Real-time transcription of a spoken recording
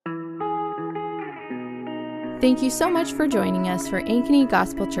Thank you so much for joining us for Ankeny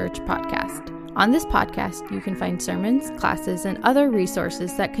Gospel Church podcast. On this podcast, you can find sermons, classes, and other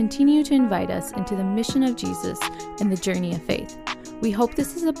resources that continue to invite us into the mission of Jesus and the journey of faith. We hope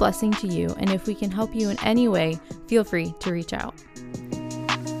this is a blessing to you, and if we can help you in any way, feel free to reach out.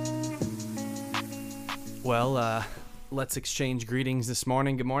 Well, let's exchange greetings this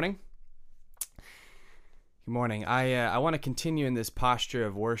morning. Good morning. Good morning. I want to continue in this posture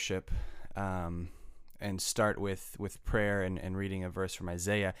of worship and start with prayer and reading a verse from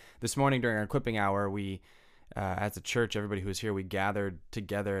Isaiah. This morning during our equipping hour, we, as a church, everybody who was here, we gathered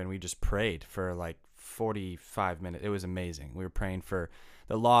together and we just prayed for like 45 minutes. It was amazing. We were praying for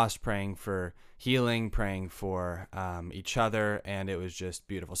the lost, praying for healing, praying for each other, and it was just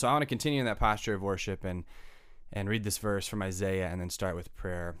beautiful. So I want to continue in that posture of worship and read this verse from Isaiah and then start with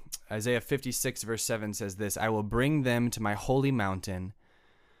prayer. Isaiah 56 verse 7 says this, "I will bring them to my holy mountain.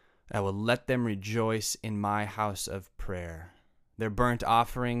 I will let them rejoice in my house of prayer. Their burnt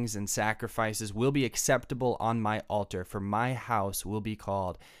offerings and sacrifices will be acceptable on my altar, for my house will be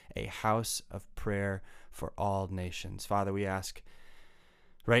called a house of prayer for all nations." Father, we ask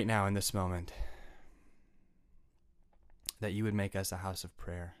right now in this moment that you would make us a house of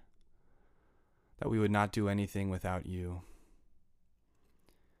prayer, that we would not do anything without you,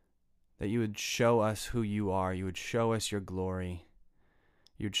 that you would show us who you are, you would show us your glory,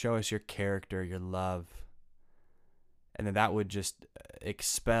 you would show us your character, your love, and that would just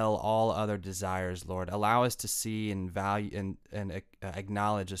expel all other desires, Lord. Allow us to see and value and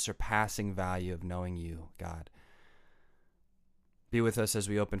acknowledge the surpassing value of knowing you, God. Be with us as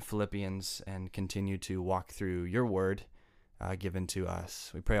we open Philippians and continue to walk through your word given to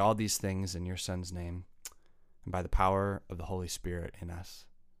us. We pray all these things in your Son's name and by the power of the Holy Spirit in us.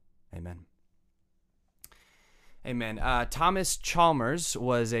 Amen. Amen. Thomas Chalmers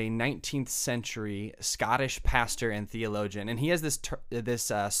was a 19th century Scottish pastor and theologian, and he has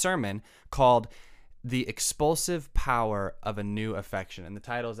this sermon called "The Expulsive Power of a New Affection," and the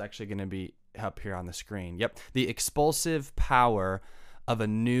title is actually going to be up here on the screen. Yep, "The Expulsive Power of a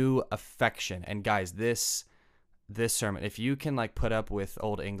New Affection." And guys, this sermon, if you can like put up with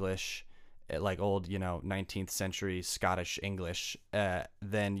old English, like old 19th century Scottish English,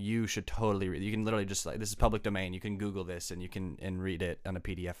 then you should totally read. You can literally just this is public domain. You can Google this and you can read it on a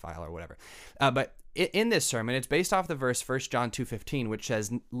PDF file or whatever. But in this sermon, it's based off the verse 1 John 2:15, which says,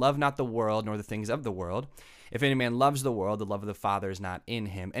 "Love not the world nor the things of the world. If any man loves the world, the love of the Father is not in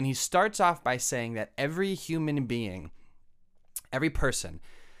him." And he starts off by saying that every human being, every person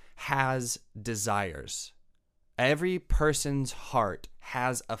has desires. Every person's heart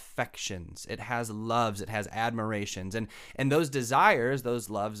has affections. It has loves. It has admirations. And those desires, those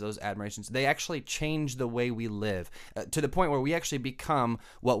loves, those admirations, they actually change the way we live to the point where we actually become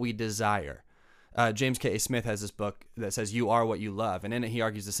what we desire. James K. A. Smith has this book that says, "You are what you love." And in it, he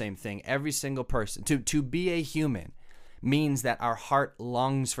argues the same thing. Every single person, to be a human means that our heart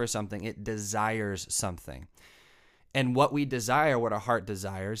longs for something. It desires something. And what we desire, what our heart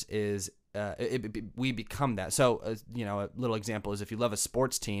desires is we become that. So, a little example is if you love a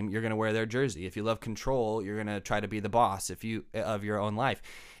sports team, you're going to wear their jersey. If you love control, you're going to try to be the boss of your own life.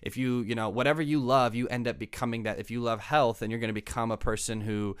 If you whatever you love, you end up becoming that. If you love health, then you're going to become a person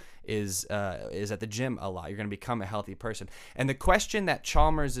who is at the gym a lot. You're going to become a healthy person. And the question that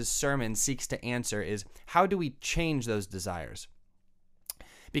Chalmers' sermon seeks to answer is, how do we change those desires?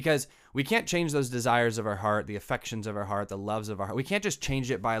 Because we can't change those desires of our heart, the affections of our heart, the loves of our heart. We can't just change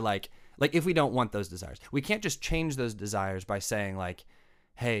it by like if we don't want those desires. We can't just change those desires by saying like,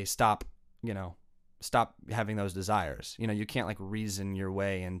 "Hey, stop having those desires." You can't like reason your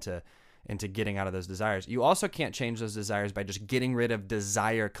way into getting out of those desires. You also can't change those desires by just getting rid of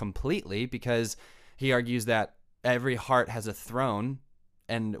desire completely, because he argues that every heart has a throne,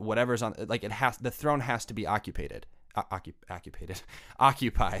 and whatever's on the throne has to be occupied.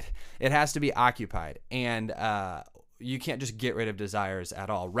 It has to be occupied, and you can't just get rid of desires at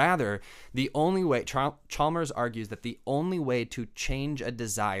all. Rather, the only way, Chalmers argues that the only way to change a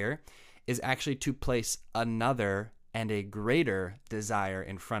desire is actually to place another and a greater desire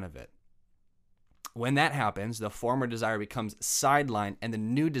in front of it. When that happens, the former desire becomes sidelined and the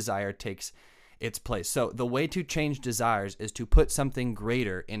new desire takes its place. So the way to change desires is to put something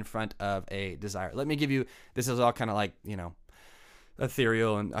greater in front of a desire. Let me give you, this is all kind of like,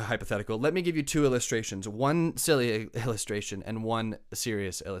 ethereal and hypothetical. Let me give you two illustrations, one silly illustration and one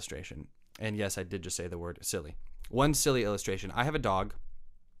serious illustration. And yes, I did just say the word silly. One silly illustration. I have a dog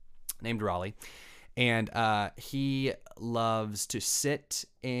named Raleigh, and he loves to sit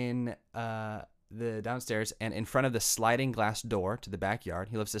in the downstairs and in front of the sliding glass door to the backyard.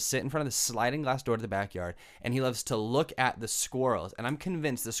 He loves to sit in front of the sliding glass door to the backyard, and he loves to look at the squirrels. And I'm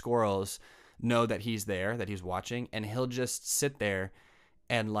convinced the squirrels know that he's there, that he's watching, and he'll just sit there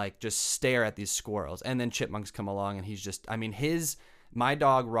and like just stare at these squirrels. And then chipmunks come along, and he's just, I mean, my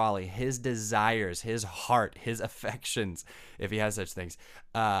dog Raleigh, his desires, his heart, his affections, if he has such things,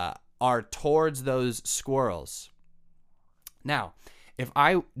 are towards those squirrels. Now,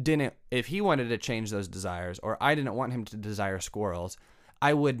 if he wanted to change those desires, or I didn't want him to desire squirrels,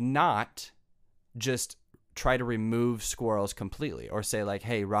 I would not just try to remove squirrels completely or say like,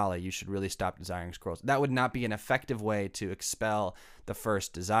 hey, Raleigh, you should really stop desiring squirrels. That would not be an effective way to expel the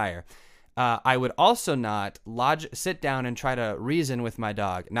first desire. I would also not sit down and try to reason with my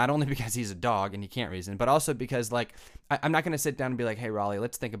dog, not only because he's a dog and he can't reason, but also because like I'm not going to sit down and be like, hey, Raleigh,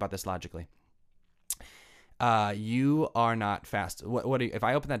 let's think about this logically. You are not fast. If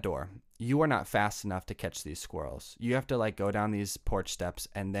I open that door, you are not fast enough to catch these squirrels. You have to like go down these porch steps,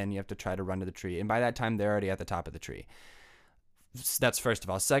 and then you have to try to run to the tree. And by that time, they're already at the top of the tree. That's first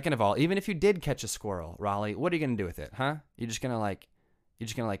of all. Second of all, even if you did catch a squirrel, Raleigh, what are you going to do with it? Huh? You're just going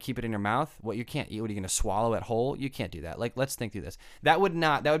to keep it in your mouth? What you can't eat? What are you going to swallow it whole? You can't do that. Like, let's think through this. That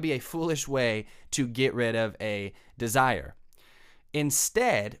would be a foolish way to get rid of a desire.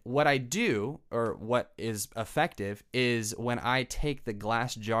 Instead, what I do, or what is effective, is when I take the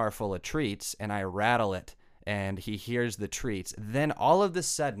glass jar full of treats and I rattle it and he hears the treats, then all of a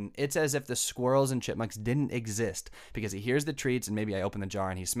sudden it's as if the squirrels and chipmunks didn't exist, because he hears the treats and maybe I open the jar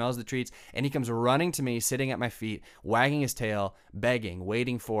and he smells the treats and he comes running to me, sitting at my feet, wagging his tail, begging,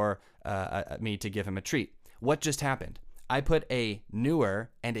 waiting for me to give him a treat. What just happened? I put a newer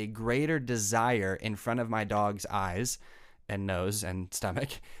and a greater desire in front of my dog's eyes and nose and stomach,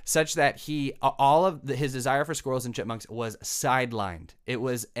 such that his desire for squirrels and chipmunks was sidelined. It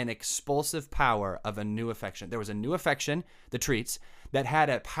was an expulsive power of a new affection. There was a new affection, the treats, that had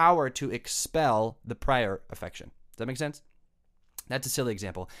a power to expel the prior affection. Does that make sense? That's a silly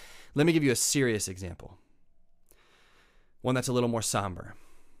example. Let me give you a serious example. One that's a little more somber.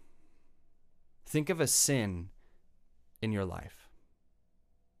 Think of a sin in your life.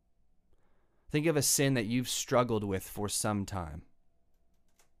 Think of a sin that you've struggled with for some time.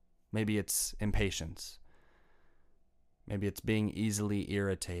 Maybe it's impatience. Maybe it's being easily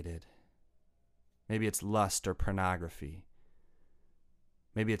irritated. Maybe it's lust or pornography.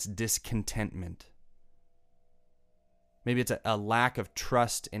 Maybe it's discontentment. Maybe it's a lack of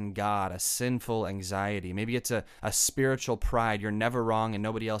trust in God, a sinful anxiety. Maybe it's a spiritual pride. You're never wrong and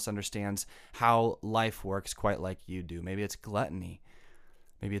nobody else understands how life works quite like you do. Maybe it's gluttony.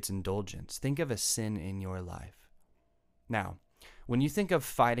 Maybe it's indulgence. Think of a sin in your life. Now, when you think of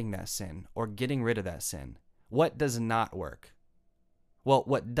fighting that sin or getting rid of that sin, what does not work? Well,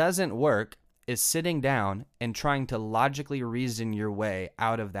 what doesn't work is sitting down and trying to logically reason your way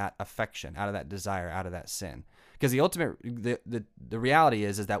out of that affection, out of that desire, out of that sin. Because the reality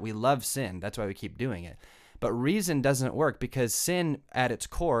is that we love sin. That's why we keep doing it. But reason doesn't work, because sin at its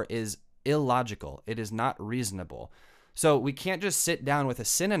core is illogical. It is not reasonable. So we can't just sit down with a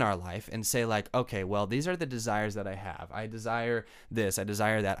sin in our life and say like, okay, well, these are the desires that I have. I desire this, I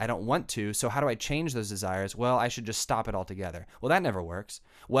desire that. I don't want to, so how do I change those desires? Well, I should just stop it altogether. Well, that never works.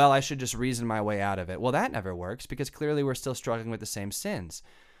 Well, I should just reason my way out of it. Well, that never works, because clearly we're still struggling with the same sins.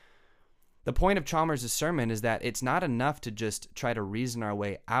 The point of Chalmers' sermon is that it's not enough to just try to reason our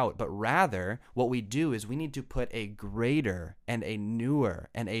way out, but rather what we do is we need to put a greater and a newer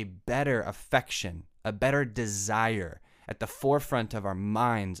and a better affection, a better desire at the forefront of our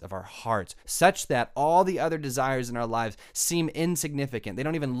minds, of our hearts, such that all the other desires in our lives seem insignificant. They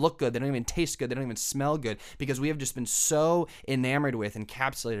don't even look good. They don't even taste good. They don't even smell good, because we have just been so enamored with,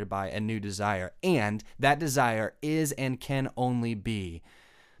 encapsulated by a new desire. And that desire is and can only be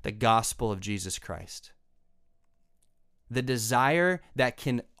the gospel of Jesus Christ. The desire that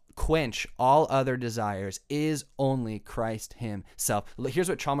can quench all other desires is only Christ himself. Here's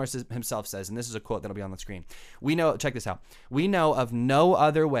what Chalmers himself says, and this is a quote that'll be on the screen. Check this out. We know of no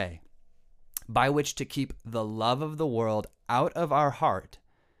other way by which to keep the love of the world out of our heart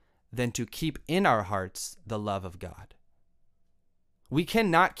than to keep in our hearts the love of God. We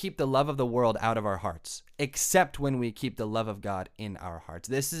cannot keep the love of the world out of our hearts, except when we keep the love of God in our hearts.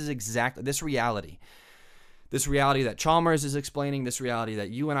 This is exactly this reality that Chalmers is explaining, this reality that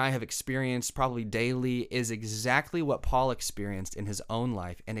you and I have experienced probably daily, is exactly what Paul experienced in his own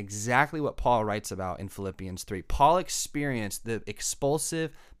life, and exactly what Paul writes about in Philippians 3. Paul experienced the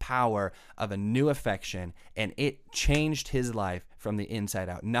expulsive power of a new affection, and it changed his life from the inside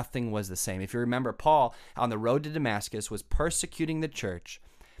out. Nothing was the same. If you remember, Paul, on the road to Damascus, was persecuting the church,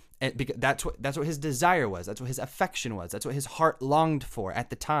 And because that's what his desire was. That's what his affection was. That's what his heart longed for at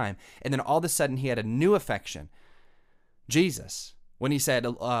the time. And then all of a sudden he had a new affection. Jesus. When he said,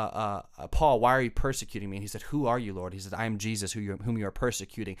 Paul, why are you persecuting me? And he said, who are you, Lord? He said, I am Jesus whom you are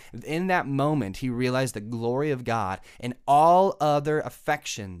persecuting. In that moment, he realized the glory of God, and all other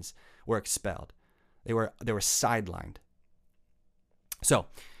affections were expelled. They were sidelined. So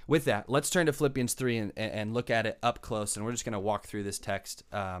with that, let's turn to Philippians 3 and look at it up close. And we're just going to walk through this text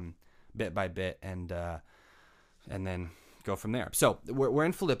bit by bit and then go from there. So we're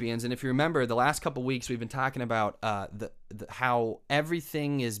in Philippians, and if you remember, the last couple weeks we've been talking about how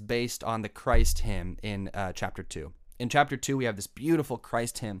everything is based on the Christ hymn in chapter 2. In chapter 2, we have this beautiful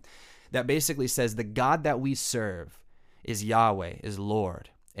Christ hymn that basically says the God that we serve is Yahweh, is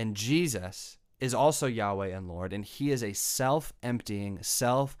Lord, and Jesus is also Yahweh and Lord, and he is a self-emptying,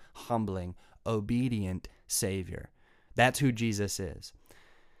 self-humbling, obedient Savior. That's who Jesus is.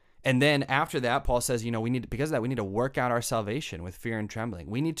 And then after that, Paul says, because of that, we need to work out our salvation with fear and trembling.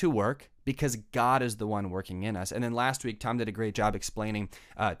 We need to work because God is the one working in us. And then last week, Tom did a great job explaining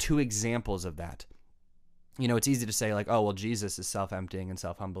 2 examples of that. It's easy to say like, oh, well, Jesus is self-emptying and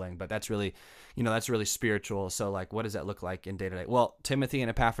self-humbling, but that's really spiritual. So like, what does that look like in day-to-day? Well, Timothy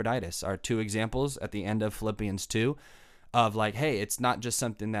and Epaphroditus are 2 examples at the end of Philippians 2 of like, hey, it's not just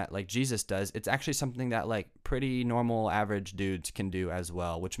something that like Jesus does. It's actually something that like pretty normal average dudes can do as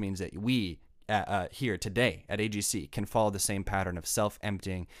well, which means that we here today at AGC can follow the same pattern of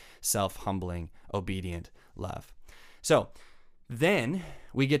self-emptying, self-humbling, obedient love. So then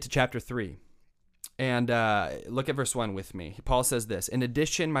we get to chapter 3. And look at verse 1 with me. Paul says this, in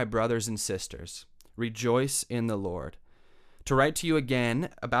addition, my brothers and sisters, rejoice in the Lord. To write to you again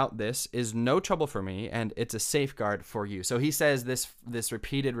about this is no trouble for me, and it's a safeguard for you. So he says this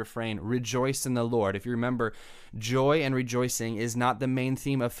repeated refrain, rejoice in the Lord. If you remember, joy and rejoicing is not the main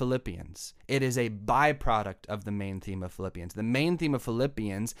theme of Philippians. It is a byproduct of the main theme of Philippians. The main theme of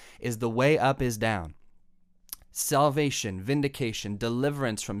Philippians is the way up is down. Salvation, vindication,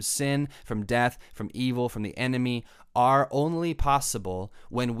 deliverance from sin, from death, from evil, from the enemy are only possible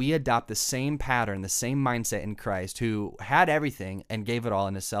when we adopt the same pattern, the same mindset in Christ, who had everything and gave it all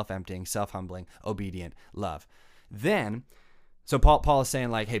in a self-emptying, self-humbling, obedient love. Then, so Paul is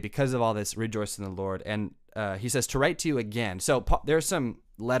saying like, hey, because of all this, rejoice in the Lord. And he says to write to you again. So there's some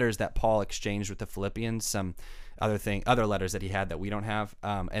letters that Paul exchanged with the Philippians, some other letters that he had that we don't have.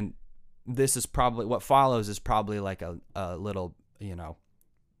 And this is probably what follows is probably like a little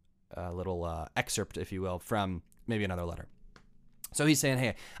excerpt, if you will, from maybe another letter. So he's saying,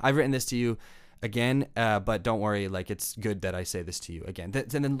 hey, I've written this to you again, but don't worry, like it's good that I say this to you again.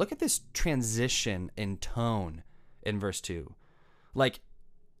 And then look at this transition in tone in verse 2. Like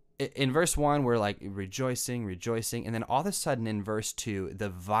in verse 1, we're like rejoicing, and then all of a sudden in verse 2, the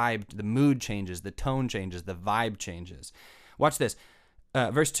vibe, the mood changes, the tone changes, the vibe changes. Watch this.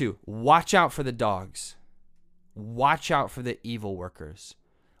 Verse 2, watch out for the dogs. Watch out for the evil workers.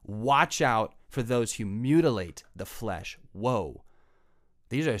 Watch out for those who mutilate the flesh. Whoa.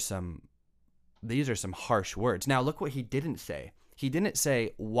 These are some harsh words. Now look what he didn't say. He didn't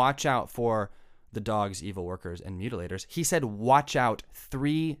say, watch out for the dogs, evil workers, and mutilators. He said, watch out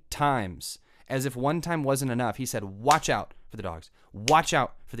 3 times. As if one time wasn't enough. He said, watch out for the dogs. Watch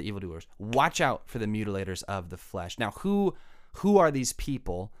out for the evildoers. Watch out for the mutilators of the flesh. Now, who are these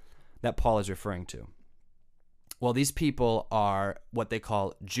people that Paul is referring to? Well, these people are what they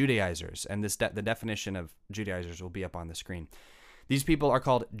call Judaizers, and the definition of Judaizers will be up on the screen. These people are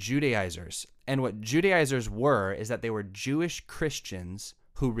called Judaizers, and what Judaizers were is that they were Jewish Christians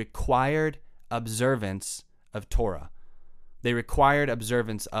who required observance of Torah. They required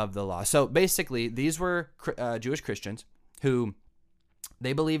observance of the law. So basically, these were Jewish Christians who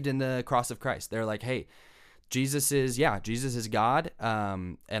they believed in the cross of Christ. They're like, hey, Jesus is God,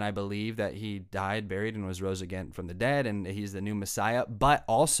 and I believe that he died, buried, and was rose again from the dead, and he's the new Messiah. But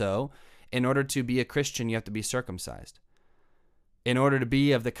also, in order to be a Christian, you have to be circumcised. In order to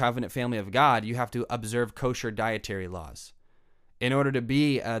be of the covenant family of God, you have to observe kosher dietary laws. In order to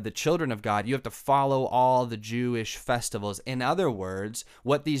be the children of God, you have to follow all the Jewish festivals. In other words,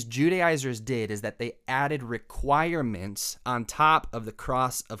 what these Judaizers did is that they added requirements on top of the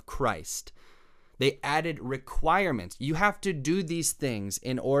cross of Christ. They added requirements. You have to do these things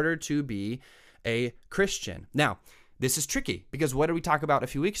in order to be a Christian. Now, this is tricky because what did we talk about a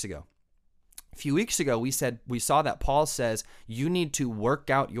few weeks ago? A few weeks ago, we saw that Paul says you need to work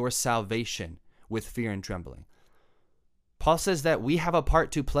out your salvation with fear and trembling. Paul says that we have a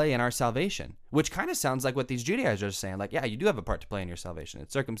part to play in our salvation, which kind of sounds like what these Judaizers are saying. Like, yeah, you do have a part to play in your salvation.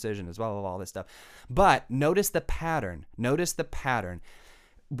 It's circumcision as well, all this stuff. But notice the pattern.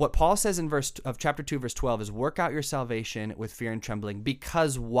 what Paul says in chapter 2, verse 12 is work out your salvation with fear and trembling.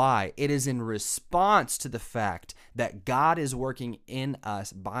 Because why? It is in response to the fact that God is working in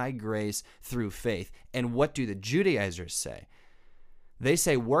us by grace through faith. And what do the Judaizers say? They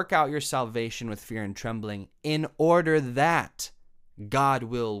say, work out your salvation with fear and trembling in order that God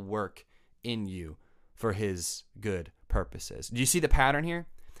will work in you for his good purposes. Do you see the pattern here?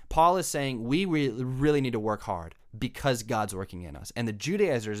 Paul is saying we really need to work hard because God's working in us. And the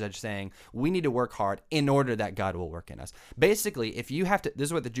Judaizers are saying we need to work hard in order that God will work in us. Basically, if you have to, this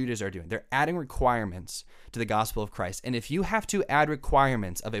is what the Judaizers are doing. They're adding requirements to the gospel of Christ. And if you have to add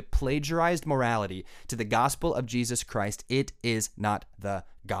requirements of a plagiarized morality to the gospel of Jesus Christ, it is not the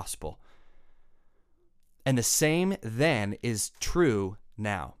gospel. And the same then is true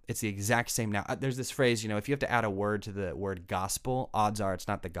now. It's the exact same now. There's this phrase, if you have to add a word to the word gospel, odds are it's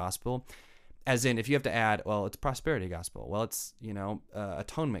not the gospel. As in, if you have to add, well, it's prosperity gospel. Well, it's,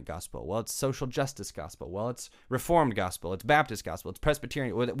 atonement gospel. Well, it's social justice gospel. Well, it's reformed gospel. It's Baptist gospel. It's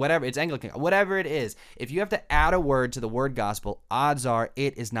Presbyterian, whatever. It's Anglican, whatever it is. If you have to add a word to the word gospel, odds are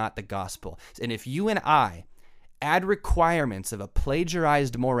it is not the gospel. And if you and I add requirements of a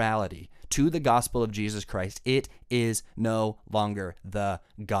plagiarized morality to the gospel of Jesus Christ, it is no longer the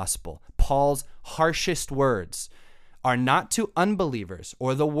gospel. Paul's harshest words are not to unbelievers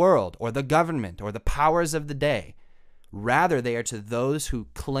or the world or the government or the powers of the day. Rather, they are to those who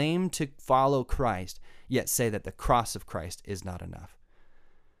claim to follow Christ, yet say that the cross of Christ is not enough.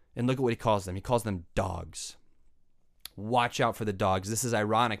 And look at what he calls them. He calls them dogs. Watch out for the dogs. This is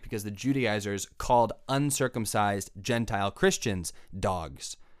ironic because the Judaizers called uncircumcised Gentile Christians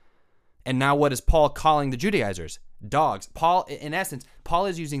dogs. And now what is Paul calling the Judaizers? Dogs. Paul, in essence, Paul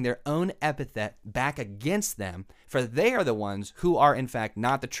is using their own epithet back against them, for they are the ones who are, in fact,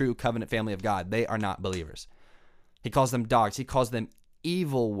 not the true covenant family of God. They are not believers. He calls them dogs. He calls them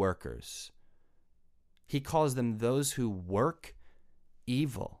evil workers. He calls them those who work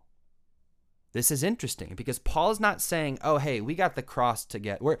evil. This is interesting because Paul's not saying, oh, hey, we got the cross to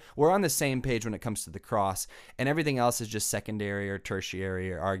get. We're on the same page when it comes to the cross, and everything else is just secondary or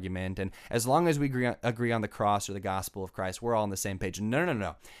tertiary or argument. And as long as we agree on the cross or the gospel of Christ, we're all on the same page.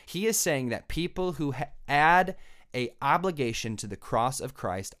 No. He is saying that people who add a obligation to the cross of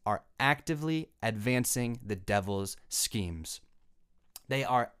Christ are actively advancing the devil's schemes. They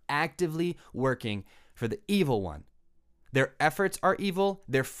are actively working for the evil one. Their efforts are evil.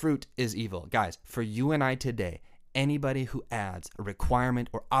 Their fruit is evil. Guys, for you and I today, anybody who adds a requirement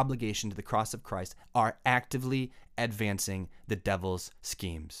or obligation to the cross of Christ are actively advancing the devil's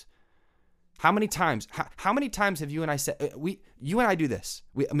schemes. How many times have you and I said, you and I do this?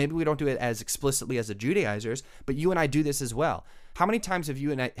 Maybe we don't do it as explicitly as the Judaizers, but you and I do this as well. How many times have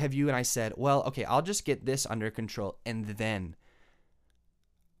you and I said, well, okay, I'll just get this under control and then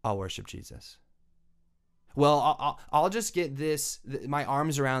I'll worship Jesus? Well, I'll just get my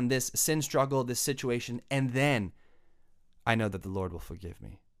arms around this sin struggle, this situation, and then I know that the Lord will forgive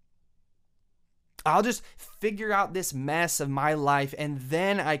me. I'll just figure out this mess of my life, and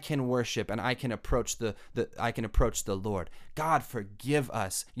then I can worship and I can approach the Lord. God, forgive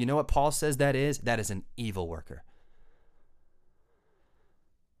us. You know what Paul says that is? That is an evil worker.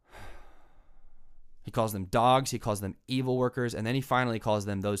 He calls them dogs, he calls them evil workers, and then he finally calls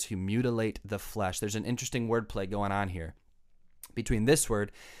them those who mutilate the flesh. There's an interesting wordplay going on here between this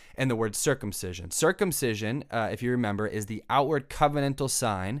word and the word circumcision. Circumcision, if you remember, is the outward covenantal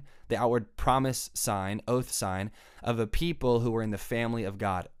sign, the outward promise sign, oath sign of a people who were in the family of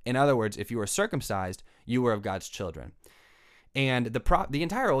God. In other words, if you were circumcised, you were of God's children. And the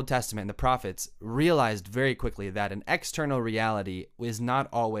entire Old Testament and the prophets realized very quickly that an external reality is not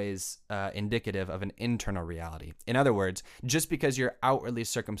always indicative of an internal reality. In other words, just because you're outwardly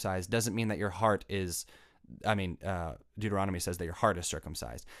circumcised doesn't mean that your heart is, Deuteronomy says that your heart is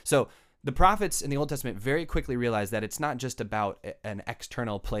circumcised. So the prophets in the Old Testament very quickly realized that it's not just about an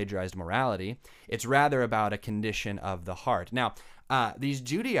external plagiarized morality. It's rather about a condition of the heart. Now, these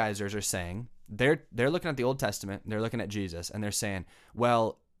Judaizers are saying, they're looking at the Old Testament, they're looking at Jesus, and they're saying,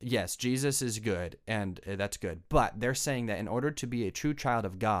 well, yes, Jesus is good, and that's good. But they're saying that in order to be a true child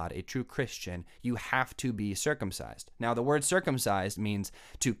of God, a true Christian, you have to be circumcised. Now, the word circumcised means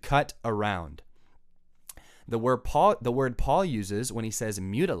to cut around. The word Paul uses when he says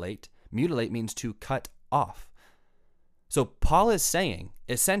mutilate means to cut off. So Paul is saying,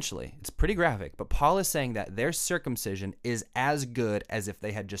 essentially, it's pretty graphic, but Paul is saying that their circumcision is as good as if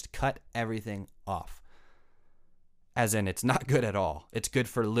they had just cut everything off. As in, it's not good at all. It's good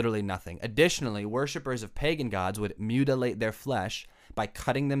for literally nothing. Additionally, worshipers of pagan gods would mutilate their flesh by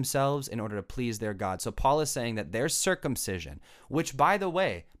cutting themselves in order to please their God. So Paul is saying that their circumcision, which, by the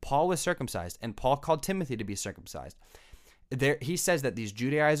way, Paul was circumcised, and Paul called Timothy to be circumcised. He says that these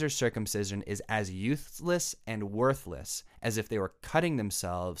Judaizers' circumcision is as useless and worthless as if they were cutting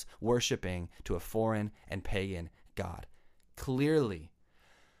themselves worshiping to a foreign and pagan God. Clearly,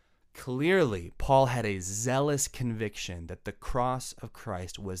 Paul had a zealous conviction that the cross of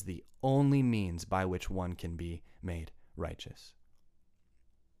Christ was the only means by which one can be made righteous.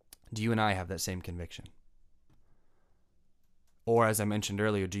 Do you and I have that same conviction? Or, as I mentioned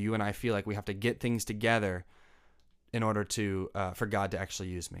earlier, do you and I feel like we have to get things together in order to for God to actually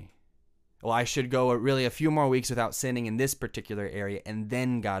use me? Well, I should go really a few more weeks without sinning in this particular area, and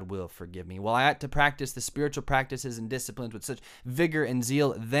then God will forgive me. Well, I had to practice the spiritual practices and disciplines with such vigor and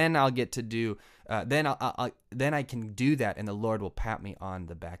zeal, then I'll get to do, then I can do that, and the Lord will pat me on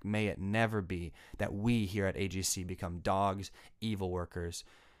the back. May it never be that we here at AGC become dogs, evil workers,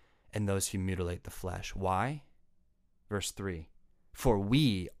 and those who mutilate the flesh. Why? Verse 3, for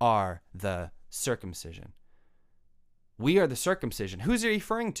we are the circumcision. We are the circumcision. Who's he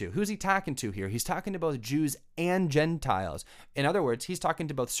referring to? Who's he talking to here? He's talking to both Jews and Gentiles. In other words, he's talking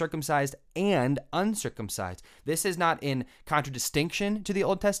to both circumcised and uncircumcised. This is not in contradistinction to the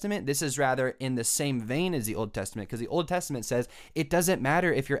Old Testament. This is rather in the same vein as the Old Testament, because the Old Testament says it doesn't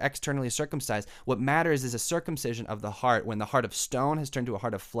matter if you're externally circumcised. What matters is a circumcision of the heart, when the heart of stone has turned to a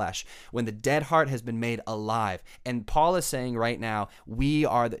heart of flesh, when the dead heart has been made alive. And Paul is saying right now,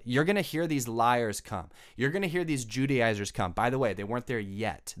 you're going to hear these liars come. You're going to hear these Judaizers come. By the way, they weren't there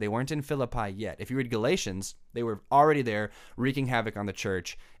yet. They weren't in Philippi yet. If you read Galatians, they were already there wreaking havoc on the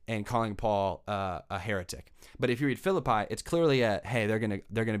church and calling Paul a heretic. But if you read Philippi, it's clearly hey, they're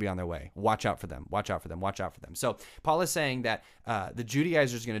gonna be on their way. Watch out for them. Watch out for them. Watch out for them. So Paul is saying that the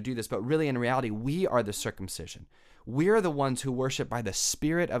Judaizers are going to do this, but really in reality, we are the circumcision. We're the ones who worship by the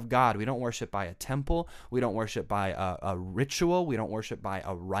Spirit of God. We don't worship by a temple. We don't worship by a ritual. We don't worship by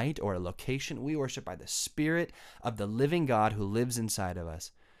a rite or a location. We worship by the Spirit of the living God who lives inside of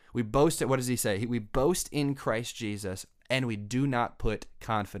us. We boast, what does he say? We boast in Christ Jesus, and we do not put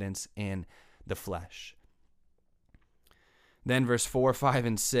confidence in the flesh. Then verse 4, 5,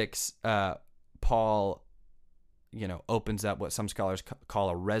 and 6, Paul, opens up what some scholars call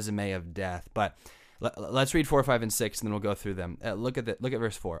a resume of death. But let's read 4, 5, and 6, and then we'll go through them. Look at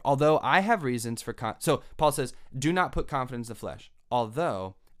verse 4. Although I have reasons for so Paul says, do not put confidence in the flesh.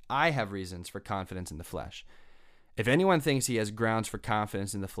 Although I have reasons for confidence in the flesh. If anyone thinks he has grounds for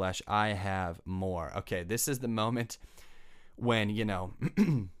confidence in the flesh, I have more. Okay, this is the moment when,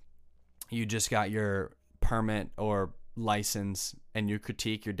 you just got your permit or license and you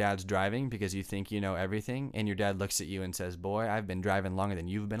critique your dad's driving because you think you know everything, and your dad looks at you and says, boy, I've been driving longer than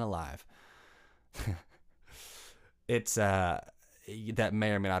you've been alive. It's that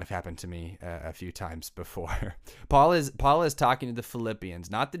may or may not have happened to me a few times before. Paul is talking to the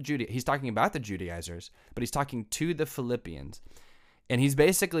Philippians, not the he's talking about the Judaizers, but he's talking to the Philippians, and he's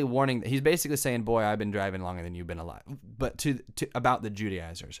basically saying, boy, I've been driving longer than you've been alive. But to about the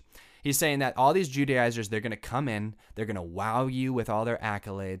Judaizers, he's saying that all these Judaizers, they're going to come in, they're going to wow you with all their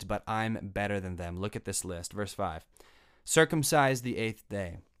accolades, but I'm better than them. Look at this list. Verse 5, circumcised the 8th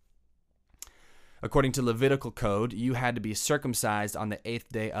day. According to Levitical code, you had to be circumcised on the 8th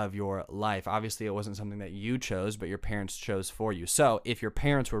day of your life. Obviously, it wasn't something that you chose, but your parents chose for you. So if your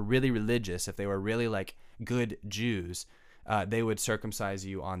parents were really religious, if they were really like good Jews, they would circumcise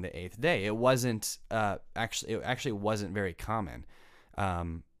you on the 8th day. It wasn't actually wasn't very common,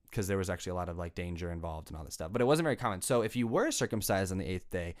 because there was actually a lot of like danger involved and all this stuff. But it wasn't very common. So if you were circumcised on the 8th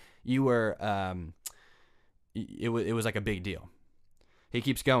day, you were it was like a big deal. He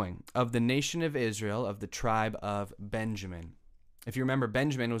keeps going. Of the nation of Israel, of the tribe of Benjamin. If you remember,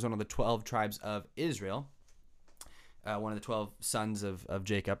 Benjamin was one of the 12 tribes of Israel, one of the 12 sons of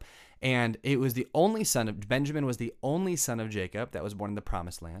Jacob. And it was Benjamin was the only son of Jacob that was born in the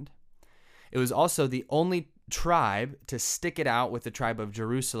Promised Land. It was also the only tribe to stick it out with the tribe of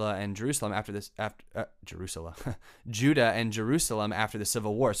Judah and Jerusalem after the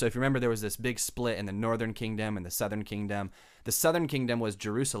Civil War. So if you remember, there was this big split in the northern kingdom and the southern kingdom. The southern kingdom was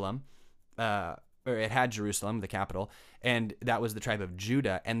Jerusalem, or it had Jerusalem, the capital, and that was the tribe of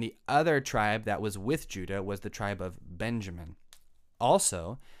Judah. And the other tribe that was with Judah was the tribe of Benjamin.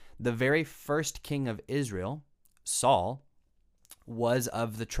 Also, the very first king of Israel, Saul, was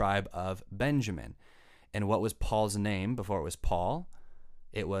of the tribe of Benjamin. And what was Paul's name before it was Paul?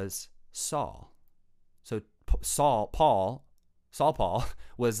 It was Saul. So Saul Paul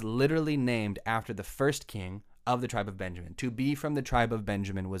was literally named after the first king of the tribe of Benjamin. To be from the tribe of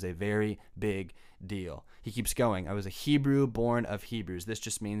Benjamin was a very big deal. He keeps going. I was a Hebrew born of Hebrews. This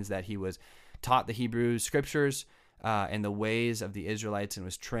just means that he was taught the Hebrew scriptures and the ways of the Israelites, and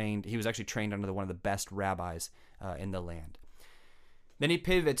was trained. He was actually trained under one of the best rabbis in the land. Then he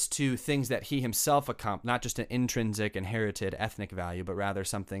pivots to things that he himself accomplished, not just an intrinsic, inherited ethnic value, but rather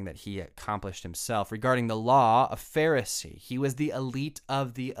something that he accomplished himself. Regarding the law, a Pharisee. He was the elite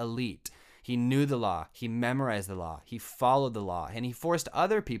of the elite. He knew the law. He memorized the law. He followed the law, and he forced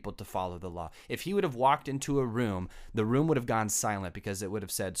other people to follow the law. If he would have walked into a room, the room would have gone silent because it would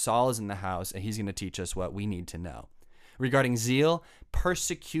have said, Saul is in the house, and he's going to teach us what we need to know. Regarding zeal,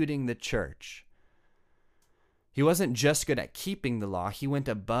 persecuting the church. He wasn't just good at keeping the law. He went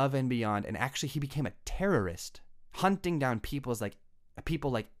above and beyond, and actually he became a terrorist, hunting down people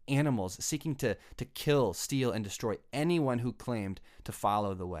like animals, seeking to kill, steal, and destroy anyone who claimed to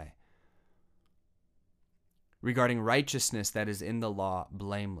follow the way. Regarding righteousness that is in the law,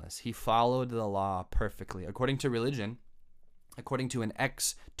 blameless. He followed the law perfectly. According to religion, according to an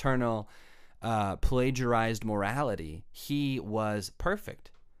external plagiarized morality, he was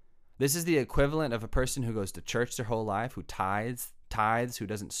perfect. This is the equivalent of a person who goes to church their whole life, who tithes, who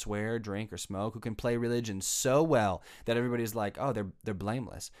doesn't swear, drink, or smoke, who can play religion so well that everybody's like, oh, they're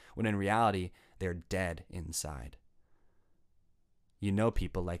blameless, when in reality, they're dead inside. You know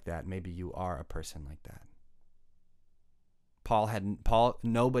people like that. Maybe you are a person like that.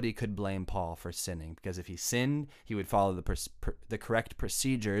 Nobody could blame Paul for sinning, because if he sinned, he would follow the correct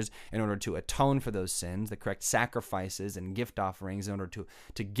procedures in order to atone for those sins, the correct sacrifices and gift offerings in order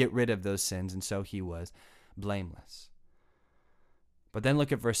to get rid of those sins, and so he was blameless. But then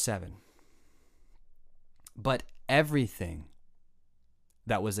look at verse 7. But everything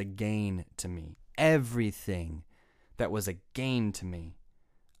that was a gain to me, everything that was a gain to me,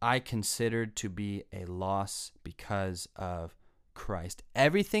 I considered to be a loss because of Christ.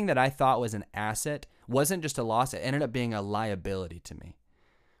 Everything that I thought was an asset wasn't just a loss, it ended up being a liability to me.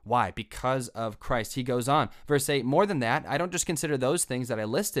 Why? Because of Christ. He goes on, verse 8, more than that, I don't just consider those things that I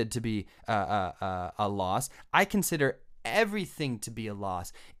listed to be a loss. I consider everything to be a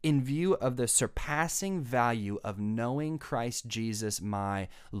loss in view of the surpassing value of knowing Christ Jesus my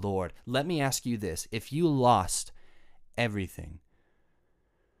Lord. Let me ask you this. If you lost everything,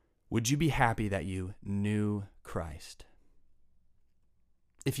 would you be happy that you knew Christ?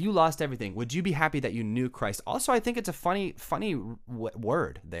 If you lost everything, would you be happy that you knew Christ? Also, I think it's a funny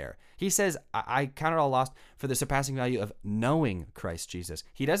word there. He says, I count it all lost for the surpassing value of knowing Christ Jesus.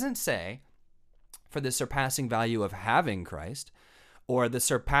 He doesn't say for the surpassing value of having Christ, or the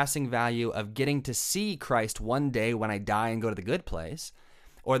surpassing value of getting to see Christ one day when I die and go to the good place,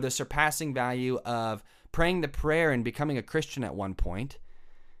 or the surpassing value of praying the prayer and becoming a Christian at one point,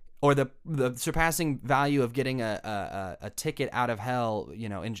 or the surpassing value of getting a ticket out of hell,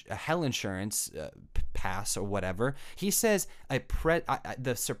 a hell insurance pass or whatever. He says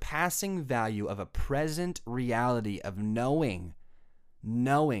the surpassing value of a present reality of knowing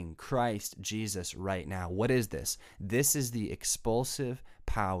Christ Jesus right now. What is this? This is the expulsive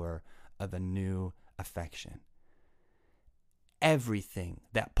power of a new affection. Everything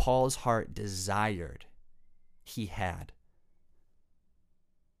that Paul's heart desired, he had.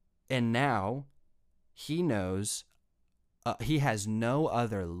 And now he knows he has no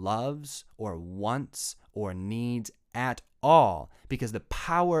other loves or wants or needs at all, because the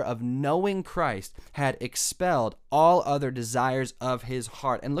power of knowing Christ had expelled all other desires of his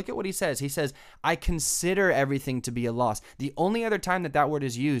heart. And look at what he says. He says, I consider everything to be a loss. The only other time that word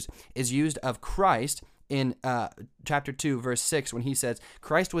is used of Christ in chapter 2, verse 6, when he says,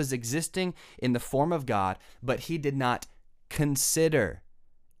 Christ was existing in the form of God, but he did not consider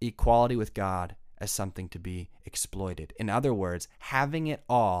equality with God as something to be exploited. In other words, having it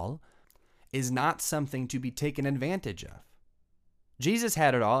all is not something to be taken advantage of. Jesus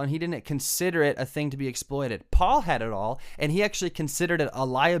had it all, and he didn't consider it a thing to be exploited. Paul had it all, and he actually considered it a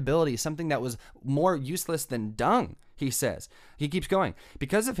liability, something that was more useless than dung, he says. He keeps going.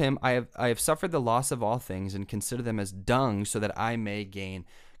 Because of him, I have suffered the loss of all things and consider them as dung so that I may gain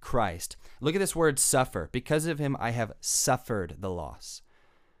Christ. Look at this word suffer. Because of him, I have suffered the loss.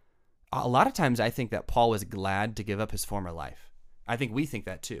 A lot of times I think that Paul was glad to give up his former life. I think we think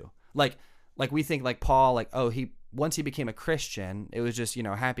that too. Like we think like Paul, once he became a Christian, it was just,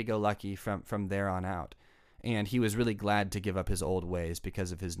 happy-go-lucky from there on out. And he was really glad to give up his old ways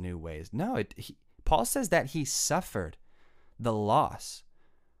because of his new ways. No, Paul says that he suffered the loss.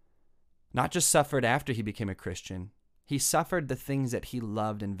 Not just suffered after he became a Christian. He suffered the things that he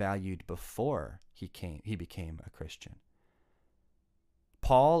loved and valued before he became a Christian.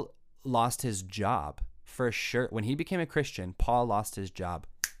 Paul lost his job for sure. When he became a Christian, Paul lost his job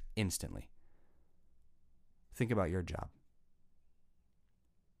instantly. Think about your job.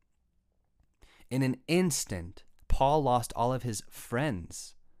 In an instant, Paul lost all of his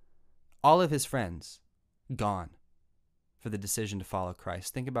friends. All of his friends gone for the decision to follow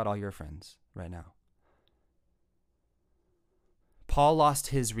Christ. Think about all your friends right now. Paul lost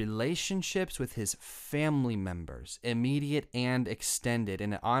his relationships with his family members, immediate and extended.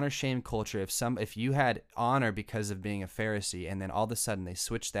 In an honor-shame culture, if you had honor because of being a Pharisee, and then all of a sudden they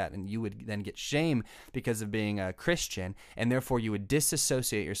switched that, and you would then get shame because of being a Christian, and therefore you would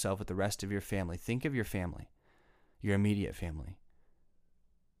disassociate yourself with the rest of your family. Think of your family, your immediate family,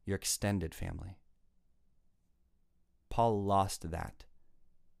 your extended family. Paul lost that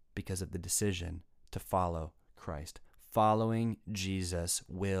because of the decision to follow Christ. Following Jesus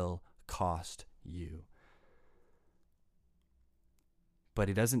will cost you. But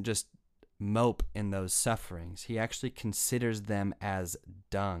he doesn't just mope in those sufferings. He actually considers them as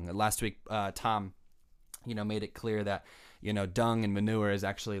dung. Last week, Tom, made it clear that, dung and manure is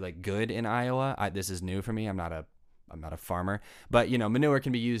actually like good in Iowa. This is new for me. I'm not a farmer, but manure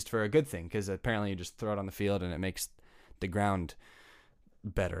can be used for a good thing because apparently you just throw it on the field and it makes the ground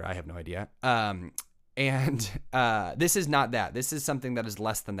better. I have no idea. And this is not that. This is something that is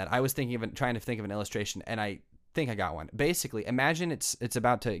less than that. I was trying to think of an illustration, and I think I got one. Basically, imagine it's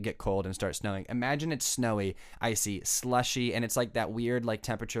about to get cold and start snowing. Imagine it's snowy, icy, slushy, and it's like that weird like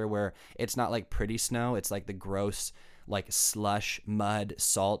temperature where it's not like pretty snow. It's like the gross like slush, mud,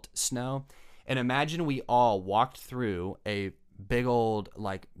 salt snow. And imagine we all walked through a big old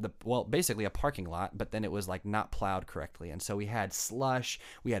basically a parking lot, but then it was like not plowed correctly. And so we had slush,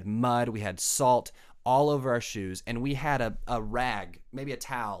 we had mud, we had salt all over our shoes, and we had a rag, maybe a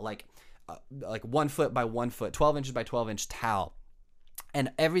towel, like 1 foot by 1 foot, 12 inches by 12 inch towel.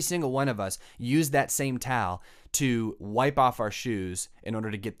 And every single one of us used that same towel to wipe off our shoes in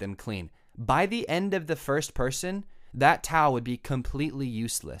order to get them clean. By the end of the first person, that towel would be completely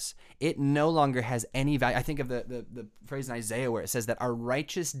useless. It no longer has any value. I think of the phrase in Isaiah where it says that our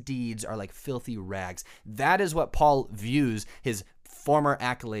righteous deeds are like filthy rags. That is what Paul views his former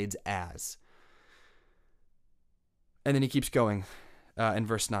accolades as. And then he keeps going in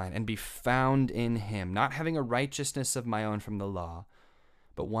verse 9, and be found in him, not having a righteousness of my own from the law,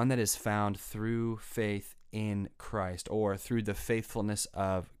 but one that is found through faith in Christ, or through the faithfulness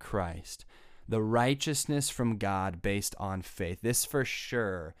of Christ. The righteousness from God based on faith. This for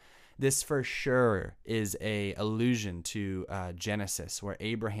sure is a allusion to Genesis, where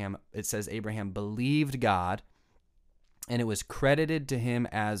it says Abraham believed God, and it was credited to him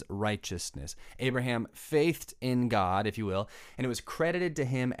as righteousness. Abraham faithed in God, if you will, and it was credited to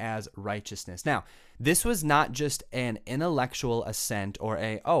him as righteousness. Now, this was not just an intellectual assent or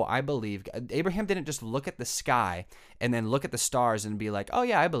I believe. Abraham didn't just look at the sky and then look at the stars and be like, oh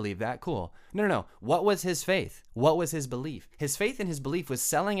yeah, I believe that, cool. No. What was his faith? What was his belief? His faith and his belief was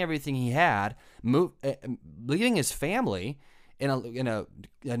selling everything he had, leaving his family in a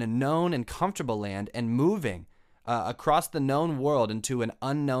known and comfortable land, and moving across the known world into an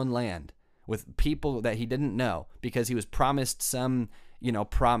unknown land with people that he didn't know, because he was promised some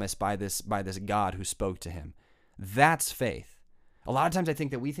promise by this God who spoke to him. That's faith. A lot of times I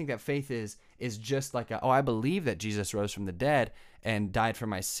think that we think that faith is just like I believe that Jesus rose from the dead and died for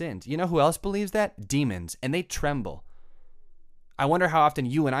my sins. You know who else believes that? Demons, and they tremble. I wonder how often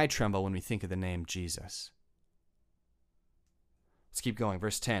you and I tremble when we think of the name Jesus. Let's keep going.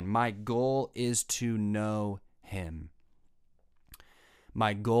 Verse 10, my goal is to know him.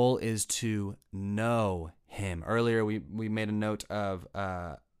 My goal is to know him. Earlier, we made a note of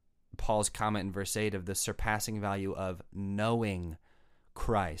Paul's comment in verse 8 of the surpassing value of knowing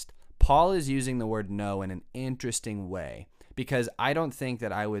Christ. Paul is using the word know in an interesting way, because I don't think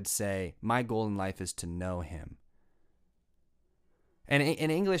that I would say my goal in life is to know him. And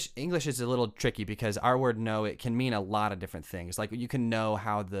in English is a little tricky, because our word know, it can mean a lot of different things. Like you can know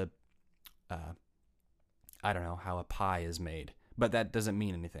how how a pie is made, but that doesn't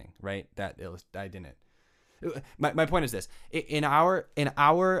mean anything, right? I didn't. My point is this: in our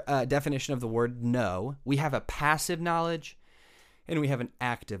definition of the word know, we have a passive knowledge and we have an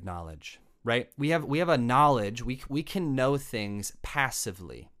active knowledge, right? We have a knowledge. We can know things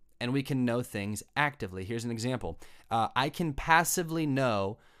passively, and we can know things actively. Here's an example. I can passively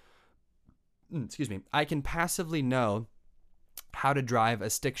know how to drive a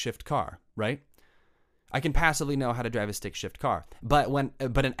stick shift car, right? I can passively know how to drive a stick shift car. But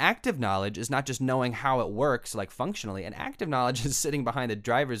an active knowledge is not just knowing how it works, like functionally. An active knowledge is sitting behind the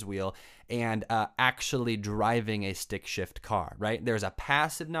driver's wheel and actually driving a stick shift car, right? There's a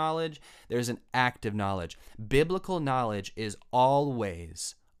passive knowledge. There's an active knowledge. Biblical knowledge is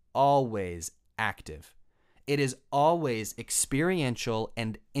always active. It is always experiential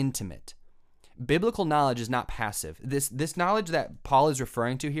and intimate. Biblical knowledge is not passive. This knowledge that Paul is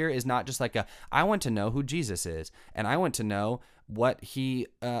referring to here is not just like I want to know who Jesus is, and I want to know what he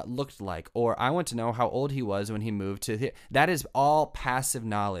looked like, or I want to know how old he was when he moved to here. That is all passive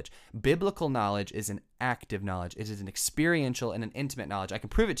knowledge. Biblical knowledge is an active knowledge. It is an experiential and an intimate knowledge. I can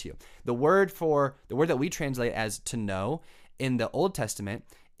prove it to you. The word that we translate as to know in the Old Testament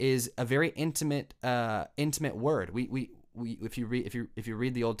is a very intimate word. If you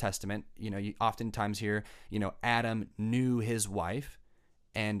read the Old Testament, you oftentimes hear, Adam knew his wife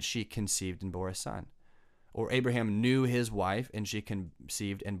and she conceived and bore a son. Or Abraham knew his wife and she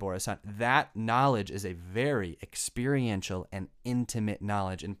conceived and bore a son. That knowledge is a very experiential and intimate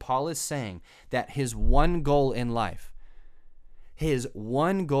knowledge. And Paul is saying that his one goal in life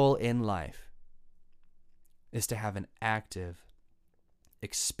is to have an active,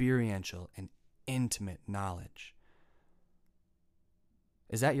 experiential, and intimate knowledge.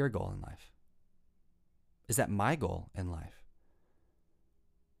 Is that your goal in life? Is that my goal in life?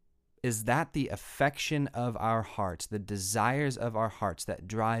 Is that the affection of our hearts, the desires of our hearts that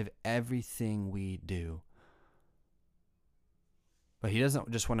drive everything we do? But he doesn't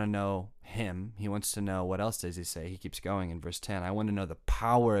just want to know him. He wants to know, what else does he say? He keeps going in verse 10. I want to know the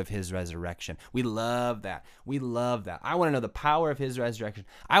power of his resurrection. We love that. I want to know the power of his resurrection.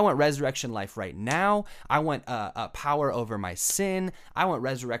 I want resurrection life right now. I want power over my sin. I want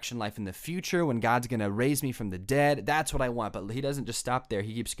resurrection life in the future when God's going to raise me from the dead. That's what I want. But he doesn't just stop there.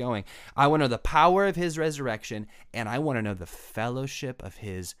 He keeps going. I want to know the power of his resurrection, and I want to know the fellowship of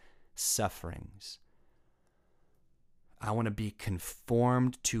his sufferings. I want to be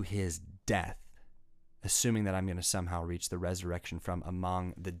conformed to his death, assuming that I'm going to somehow reach the resurrection from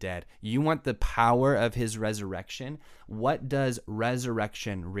among the dead. You want the power of his resurrection? What does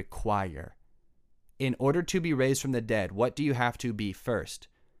resurrection require? In order to be raised from the dead, what do you have to be first?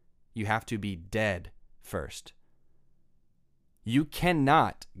 You have to be dead first. You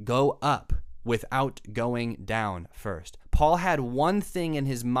cannot go up without going down first. Paul had one thing in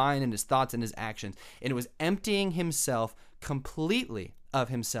his mind and his thoughts and his actions, and it was emptying himself completely of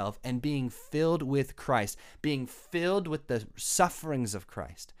himself and being filled with Christ, being filled with the sufferings of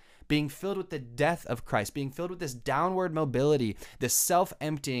Christ, being filled with the death of Christ, being filled with this downward mobility, this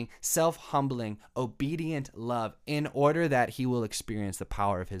self-emptying, self-humbling, obedient love, in order that he will experience the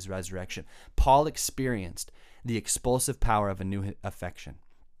power of his resurrection. Paul experienced the expulsive power of a new affection.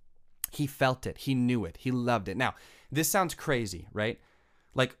 He felt it. He knew it. He loved it. Now, this sounds crazy, right?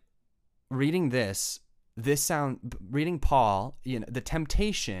 Like reading reading Paul, the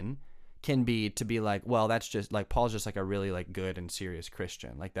temptation can be to be like, well, that's just like Paul's just like a really like good and serious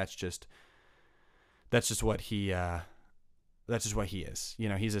Christian. Like that's just what he is.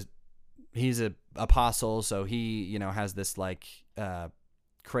 He's a apostle, so he, has this like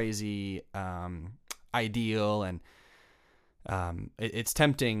crazy ideal, and it's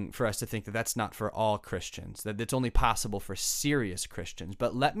tempting for us to think that that's not for all Christians, that it's only possible for serious Christians.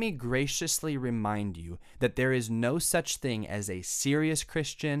 But let me graciously remind you that there is no such thing as a serious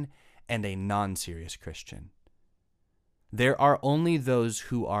Christian and a non-serious Christian. There are only those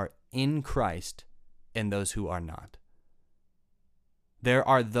who are in Christ and those who are not. There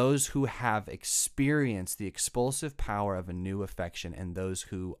are those who have experienced the expulsive power of a new affection and those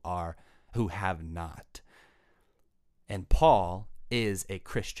who have not. And Paul is a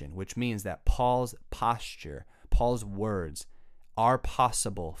Christian, which means that Paul's posture, Paul's words are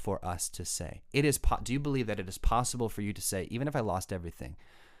possible for us to say. Do you believe that it is possible for you to say, even if I lost everything,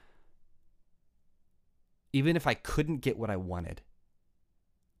 even if I couldn't get what I wanted,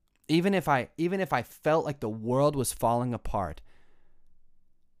 even if I felt like the world was falling apart,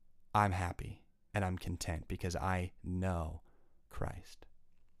 I'm happy and I'm content because I know Christ.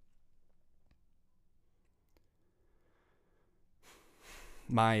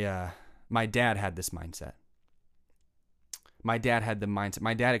 My dad had this mindset. My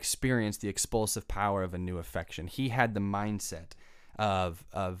dad experienced the expulsive power of a new affection. He had the mindset of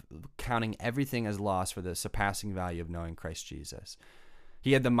counting everything as loss for the surpassing value of knowing Christ Jesus.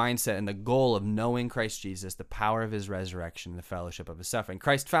 He had the mindset and the goal of knowing Christ Jesus, the power of his resurrection, the fellowship of his suffering.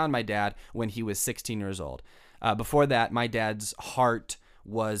 Christ found my dad when he was 16 years old. Before that, my dad's heart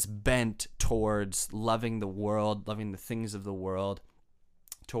was bent towards loving the world, loving the things of the world,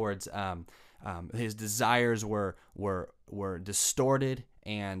 towards His desires were distorted,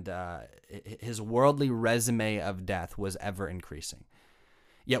 and his worldly resume of death was ever increasing.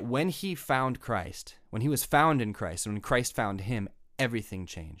 Yet when he found Christ, when he was found in Christ, and when Christ found him, everything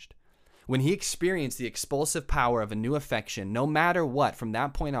changed. When he experienced the expulsive power of a new affection, no matter what, from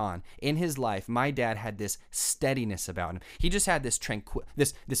that point on in his life, my dad had this steadiness about him. He just had this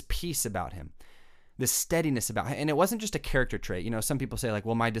this peace about him, this steadiness about him. And it wasn't just a character trait. You know, some people say like,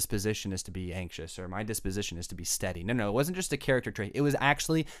 well, my disposition is to be anxious, or my disposition is to be steady. No, it wasn't just a character trait. It was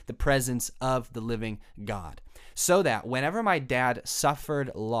actually the presence of the living God. So that whenever my dad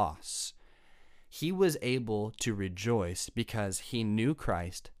suffered loss, he was able to rejoice because he knew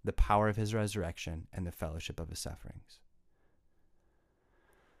Christ, the power of his resurrection, and the fellowship of his sufferings.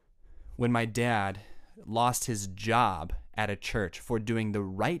 When my dad lost his job at a church for doing the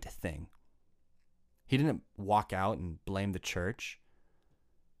right thing, he didn't walk out and blame the church.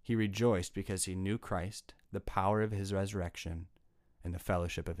 He rejoiced because he knew Christ, the power of his resurrection, and the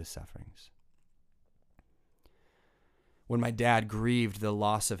fellowship of his sufferings. When my dad grieved the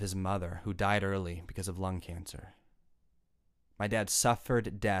loss of his mother, who died early because of lung cancer, my dad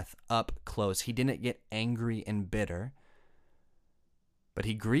suffered death up close. He didn't get angry and bitter, but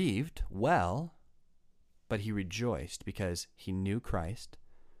he grieved well, but he rejoiced because he knew Christ,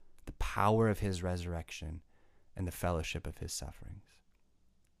 the power of his resurrection, and the fellowship of his sufferings.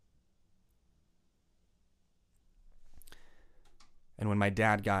 And when my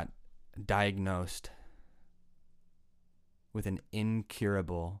dad got diagnosed with an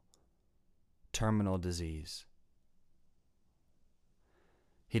incurable terminal disease,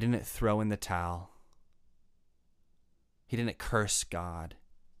 he didn't throw in the towel. He didn't curse God.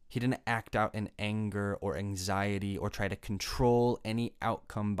 He didn't act out in anger or anxiety or try to control any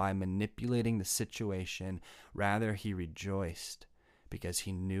outcome by manipulating the situation. Rather, he rejoiced because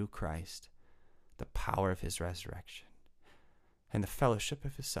he knew Christ, the power of his resurrection, and the fellowship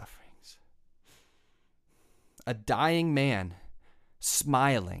of his sufferings. A dying man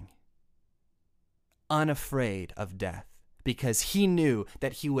smiling, unafraid of death, because he knew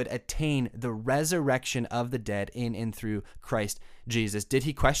that he would attain the resurrection of the dead in and through Christ Jesus. Did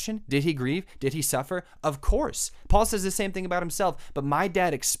he question? Did he grieve? Did he suffer? Of course. Paul says the same thing about himself, but my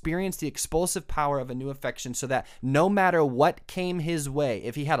dad experienced the expulsive power of a new affection so that no matter what came his way,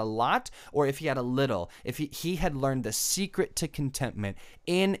 if he had a lot or if he had a little, if he had learned the secret to contentment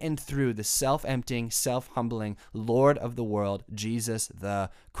in and through the self-emptying, self-humbling Lord of the world, Jesus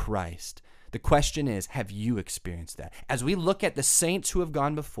the Christ. The question is, have you experienced that? As we look at the saints who have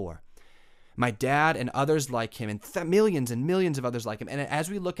gone before, my dad and others like him, and millions and millions of others like him, and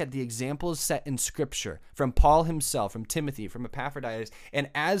as we look at the examples set in Scripture from Paul himself, from Timothy, from Epaphroditus, and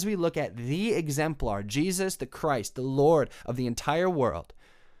as we look at the exemplar, Jesus the Christ, the Lord of the entire world,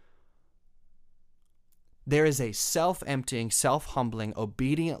 there is a self-emptying, self-humbling,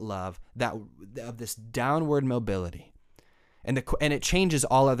 obedient love of this downward mobility. And it changes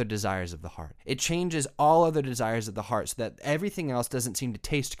all other desires of the heart. It changes all other desires of the heart so that everything else doesn't seem to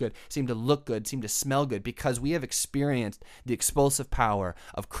taste good, seem to look good, seem to smell good, because we have experienced the expulsive power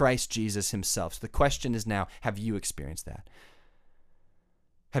of Christ Jesus himself. So the question is now, have you experienced that?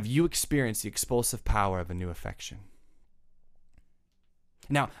 Have you experienced the expulsive power of a new affection?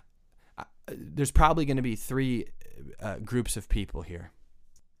 Now, there's probably going to be three groups of people here.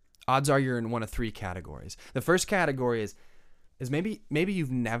 Odds are you're in one of three categories. The first category is maybe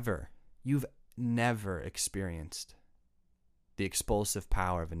you've never experienced the expulsive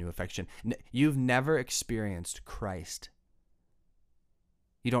power of a new affection. You've never experienced Christ.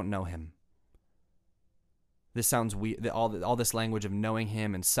 You don't know him. This sounds weird. All this language of knowing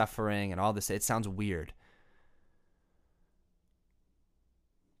him and suffering and all this, it sounds weird.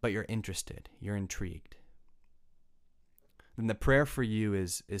 But you're interested. You're intrigued. Then the prayer for you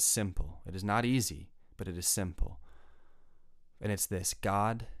is simple. It is not easy, but it is simple. And it's this: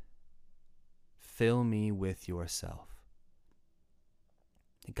 God, fill me with yourself.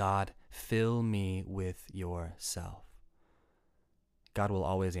 God, fill me with yourself. God will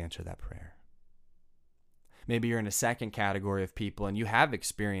always answer that prayer. Maybe you're in a second category of people and you have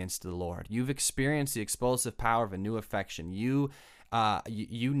experienced the Lord. You've experienced the expulsive power of a new affection. You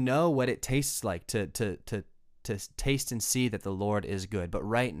know what it tastes like to taste and see that the Lord is good. But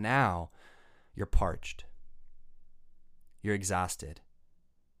right now, you're parched. You're exhausted.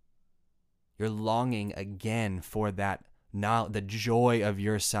 You're longing again for that now, the joy of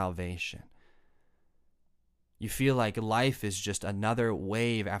your salvation. You feel like life is just another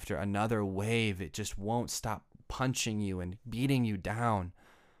wave after another wave. It just won't stop punching you and beating you down.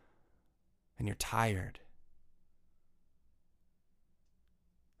 And you're tired.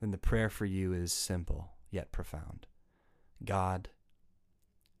 then the prayer for you is simple yet profound. God,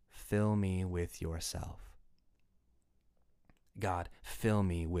 fill me with yourself. God, fill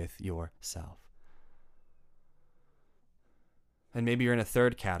me with yourself. And maybe you're in a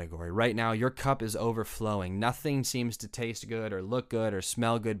third category. Right now, your cup is overflowing. Nothing seems to taste good or look good or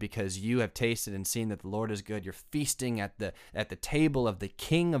smell good because you have tasted and seen that the Lord is good. You're feasting at the table of the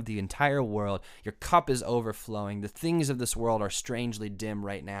King of the entire world. Your cup is overflowing. The things of this world are strangely dim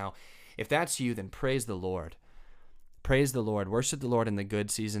right now. If that's you, then praise the Lord. Praise the Lord. Worship the Lord in the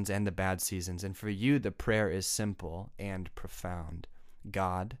good seasons and the bad seasons. And for you, the prayer is simple and profound.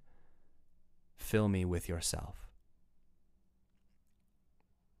 God, fill me with yourself.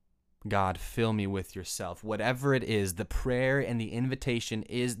 God, fill me with yourself. Whatever it is, the prayer and the invitation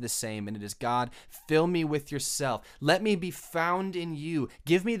is the same, and it is, God, fill me with yourself. Let me be found in you.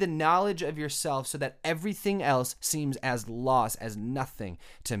 Give me the knowledge of yourself so that everything else seems as loss, as nothing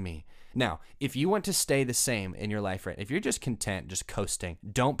to me. Now, if you want to stay the same in your life, right? If you're just content, just coasting,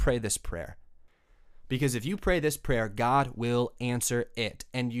 don't pray this prayer. Because if you pray this prayer, God will answer it.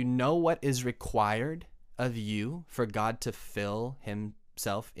 And you know what is required of you for God to fill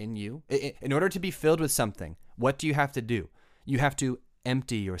himself in you? In order to be filled with something, what do you have to do? You have to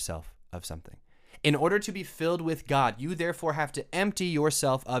empty yourself of something. In order to be filled with God, you therefore have to empty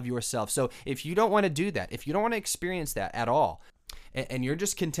yourself of yourself. So if you don't want to do that, if you don't want to experience that at all, and you're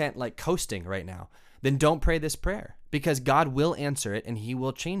just content like coasting right now, then don't pray this prayer, because God will answer it and he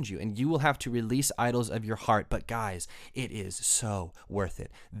will change you, and you will have to release idols of your heart. But guys, it is so worth it.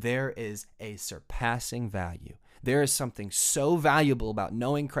 There is a surpassing value. There is something so valuable about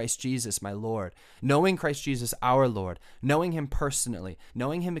knowing Christ Jesus, my Lord, knowing Christ Jesus, our Lord, knowing him personally,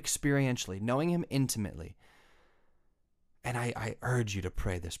 knowing him experientially, knowing him intimately. And I urge you to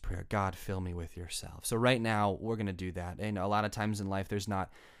pray this prayer. God, fill me with yourself. So right now, we're going to do that. And a lot of times in life, there's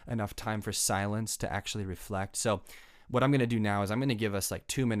not enough time for silence to actually reflect. So what I'm going to do now is I'm going to give us like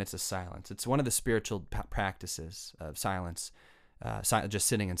 2 minutes of silence. It's one of the spiritual practices of silence, just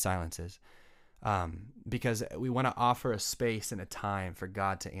sitting in silences, because we want to offer a space and a time for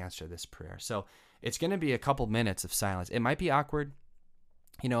God to answer this prayer. So it's going to be a couple minutes of silence. It might be awkward.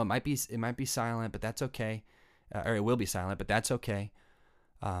 It might be silent, but that's okay. Or it will be silent, but that's okay.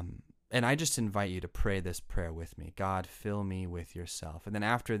 And I just invite you to pray this prayer with me. God, fill me with yourself. And then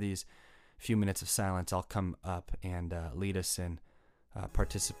after these few minutes of silence, I'll come up and lead us in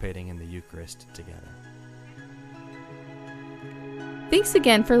participating in the Eucharist together. Thanks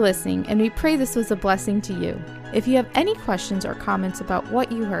again for listening, and we pray this was a blessing to you. If you have any questions or comments about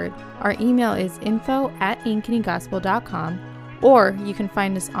what you heard, our email is info@ankenygospel.com, or you can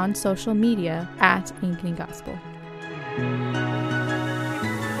find us on social media @AnkenyGospel.